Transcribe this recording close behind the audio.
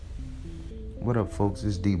What up, folks?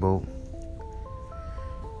 It's Debo.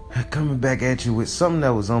 Coming back at you with something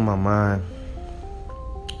that was on my mind.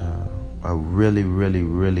 A really, really,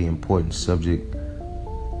 really important subject,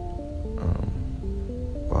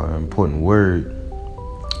 or an important word,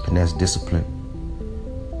 and that's discipline.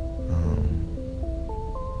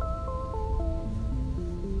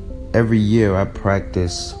 Every year I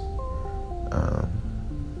practice,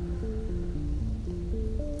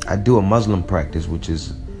 I do a Muslim practice, which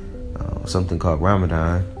is something called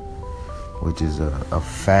Ramadan, which is a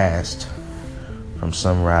fast from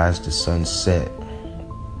sunrise to sunset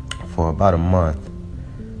for about a month.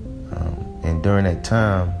 And during that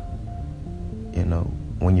time,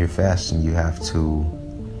 when you're fasting, you have to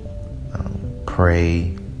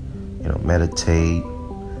pray, meditate,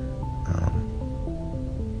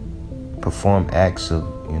 perform acts of,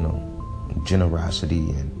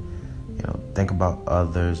 generosity and, think about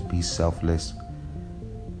others, be selfless.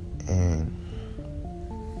 And,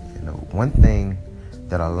 one thing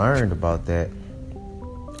that I learned about that,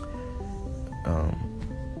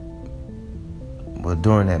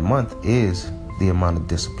 during that month is the amount of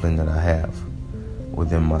discipline that I have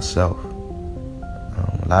within myself.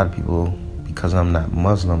 A lot of people, because I'm not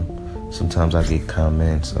Muslim, sometimes I get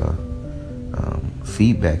comments or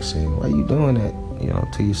feedback saying, "Why are you doing that,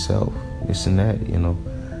 to yourself, this and that,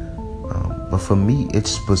 But for me,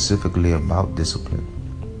 it's specifically about discipline.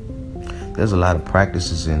 There's a lot of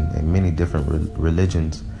practices in many different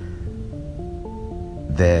religions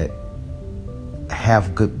that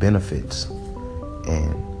have good benefits,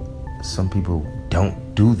 and some people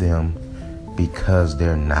don't do them because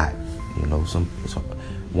they're not,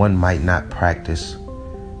 one might not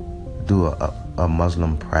do a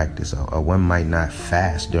Muslim practice, or one might not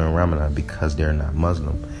fast during Ramadan because they're not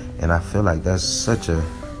Muslim. And I feel like that's such a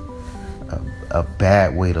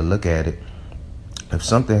bad way to look at it. If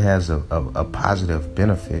something has a positive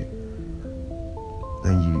benefit,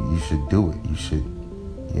 then you should do it.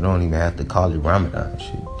 You don't even have to call it Ramadan. You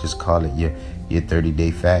should just call it your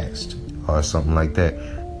 30-day fast or something like that.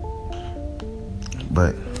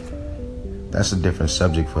 But that's a different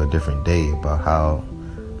subject for a different day, about how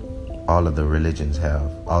all of the religions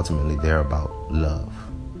ultimately they're about love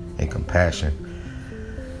and compassion.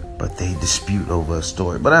 But they dispute over a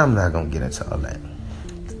story. But I'm not going to get into all that.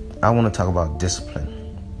 I want to talk about discipline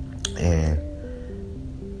and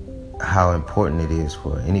how important it is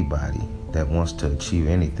for anybody that wants to achieve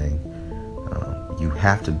anything. You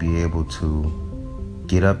have to be able to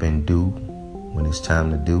get up and do when it's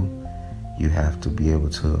time to do. You have to be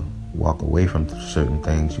able to walk away from certain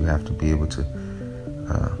things. You have to be able to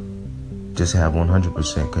just have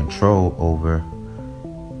 100% control over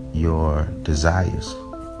your desires.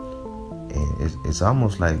 And it's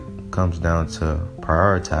almost like comes down to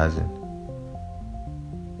prioritizing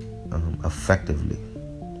effectively,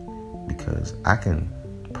 because I can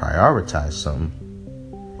prioritize something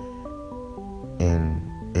and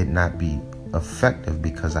it not be effective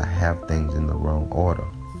because I have things in the wrong order.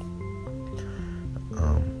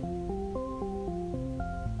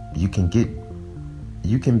 You can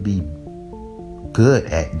be good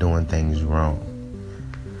at doing things wrong.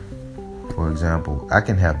 For example, I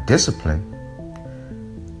can have discipline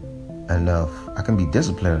enough. I can be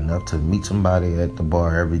disciplined enough to meet somebody at the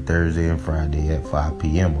bar every Thursday and Friday at 5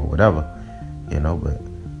 p.m. or whatever, but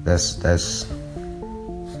that's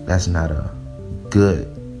not a good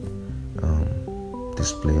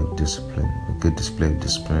display of discipline. A good display of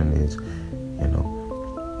discipline is,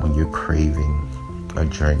 when you're craving a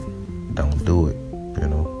drink, don't do it.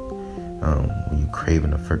 When you're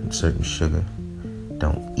craving a certain sugar,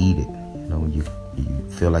 don't eat it. When you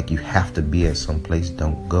feel like you have to be at some place,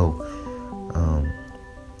 don't go.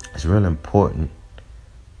 It's really important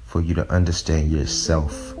for you to understand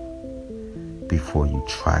yourself before you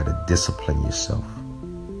try to discipline yourself.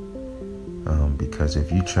 Because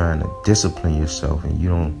if you're trying to discipline yourself and you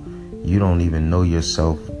don't even know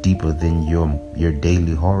yourself deeper than your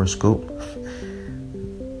daily horoscope,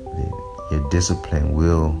 your discipline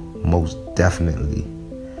will most definitely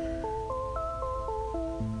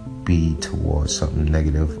be towards something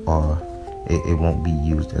negative, or it won't be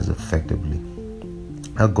used as effectively.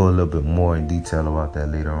 I'll go a little bit more in detail about that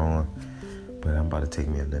later on, but I'm about to take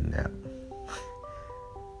me a little nap.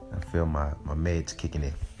 I feel my meds kicking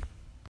in.